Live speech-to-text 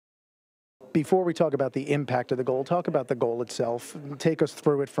Before we talk about the impact of the goal, talk about the goal itself. Take us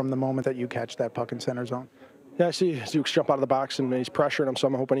through it from the moment that you catch that puck in center zone. Yeah, I see Zuk's jump out of the box and he's pressuring him, so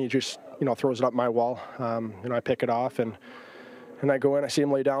I'm hoping he just, throws it up my wall. I pick it off and I go in, I see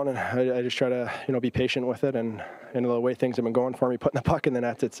him lay down, and I just try to, be patient with it. And the way things have been going for me, putting the puck in the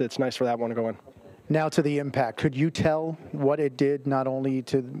net, it's nice for that one to go in. Now to the impact. Could you tell what it did not only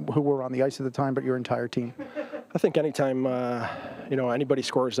to who were on the ice at the time, but your entire team? I think anytime, anybody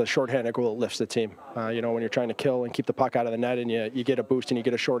scores a shorthanded goal, it lifts the team. When you're trying to kill and keep the puck out of the net and you get a boost and you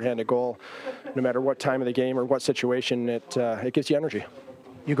get a shorthanded goal, no matter what time of the game or what situation, it gives you energy.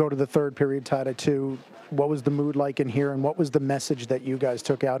 You go to the third period tied at 2. What was the mood like in here, and what was the message that you guys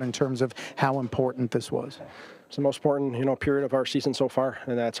took out in terms of how important this was? It's the most important, period of our season so far,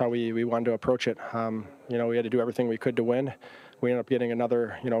 and that's how we wanted to approach it. We had to do everything we could to win. We ended up getting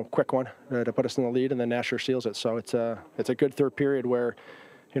another, quick one to put us in the lead, and then Nashler seals it. So it's a good third period where,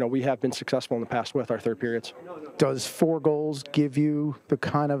 we have been successful in the past with our third periods. Does 4 goals give you the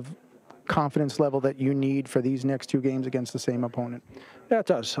kind of confidence level that you need for these next 2 games against the same opponent? Yeah, it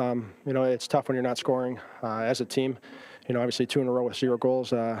does. It's tough when you're not scoring as a team. Obviously 2 in a row with 0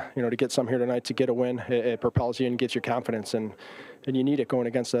 goals. To get some here tonight to get a win, it propels you and gives you confidence, and you need it going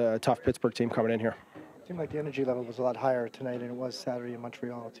against a tough Pittsburgh team coming in here. It seemed like the energy level was a lot higher tonight than it was Saturday in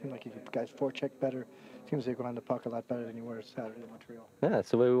Montreal. It seemed like you guys forechecked better. It seems like you're going on the puck a lot better than you were Saturday in Montreal. Yeah,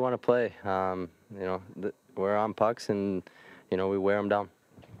 that's the way we want to play. We're on pucks, and we wear them down.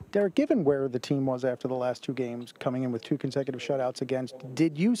 Derek, given where the team was after the last 2 games, coming in with 2 consecutive shutouts against,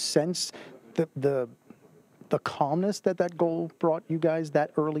 did you sense the calmness that goal brought you guys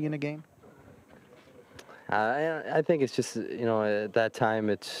that early in a game? I think it's just, at that time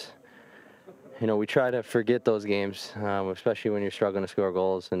it's, we try to forget those games, especially when you're struggling to score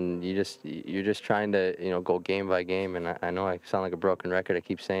goals, and you're just trying to, go game by game. And I know I sound like a broken record, I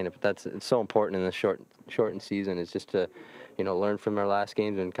keep saying it, but it's so important in the shortened season, is just to, learn from our last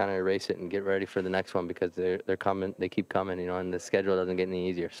games and kind of erase it and get ready for the next one, because they're coming, they keep coming, and the schedule doesn't get any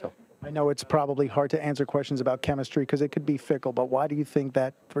easier. So I know it's probably hard to answer questions about chemistry because it could be fickle, but why do you think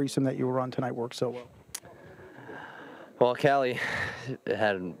that threesome that you were on tonight worked so well? Well, Callie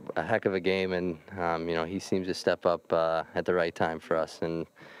had a heck of a game, and he seems to step up at the right time for us. And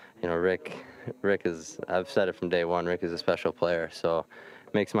Rick is, I've said it from day one, Rick is a special player, so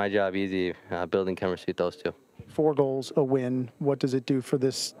it makes my job easy building chemistry with those 2. 4 goals, a win. What does it do for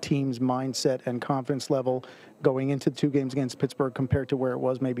this team's mindset and confidence level going into 2 games against Pittsburgh compared to where it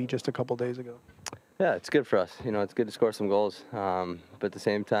was maybe just a couple days ago? Yeah, it's good for us. It's good to score some goals, but at the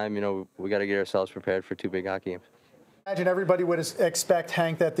same time, we got to get ourselves prepared for 2 big hockey games. Imagine everybody would expect,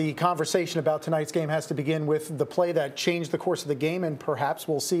 Hank, that the conversation about tonight's game has to begin with the play that changed the course of the game, and perhaps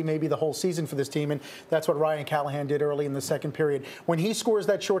we'll see maybe the whole season for this team, and that's what Ryan Callahan did early in the second period. When he scores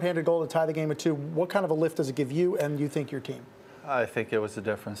that shorthanded goal to tie the game at 2, what kind of a lift does it give you and you think your team? I think it was the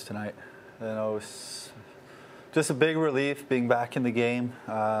difference tonight. It was just a big relief being back in the game.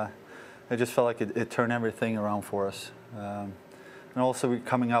 I just felt like it turned everything around for us. And also we're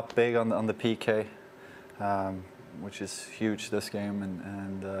coming up big on the PK. Which is huge this game,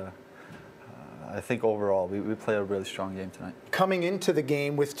 and I think overall we played a really strong game tonight. Coming into the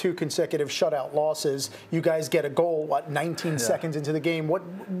game with 2 consecutive shutout losses, you guys get a goal, 19 seconds into the game.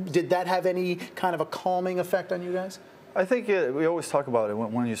 What did that have any kind of a calming effect on you guys? I think we always talk about it.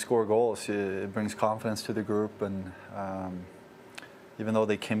 When you score goals, it brings confidence to the group, and even though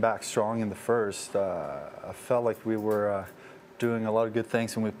they came back strong in the first, I felt like we were doing a lot of good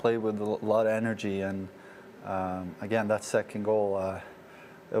things, and we played with a lot of energy. And again, that second goal,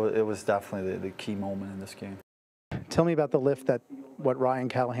 it was definitely the key moment in this game. Tell me about the lift that what Ryan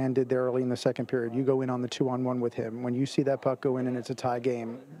Callahan did there early in the second period. You go in on the 2-on-1 with him. When you see that puck go in and it's a tie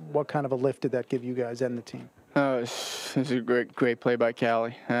game, what kind of a lift did that give you guys and the team? It's a great play by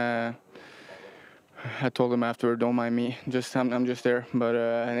Callie. I told him afterward, don't mind me, I'm just there. But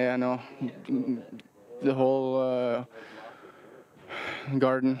yeah, no, the whole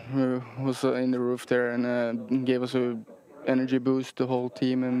garden was in the roof there, and gave us a energy boost, the whole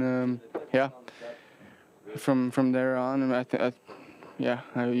team, and yeah, from there on,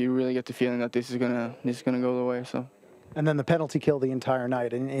 and you really get the feeling that this is gonna go the way. So. And then the penalty kill the entire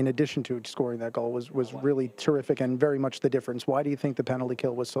night, and in addition to scoring that goal, was really terrific and very much the difference. Why do you think the penalty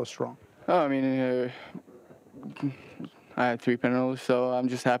kill was so strong? Oh, I mean, I had 3 penalties, so I'm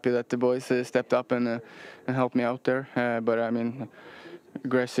just happy that the boys stepped up and helped me out there. But I mean,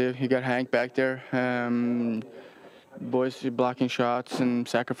 aggressive. You got Hank back there. Boys blocking shots and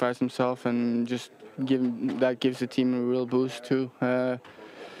sacrifice himself, and just that gives the team a real boost too.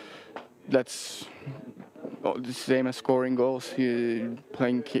 That's the same as scoring goals. You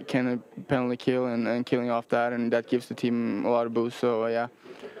playing kind of penalty kill and killing off that, and that gives the team a lot of boost. So yeah,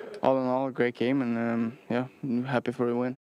 all in all, a great game, and yeah, I'm happy for a win.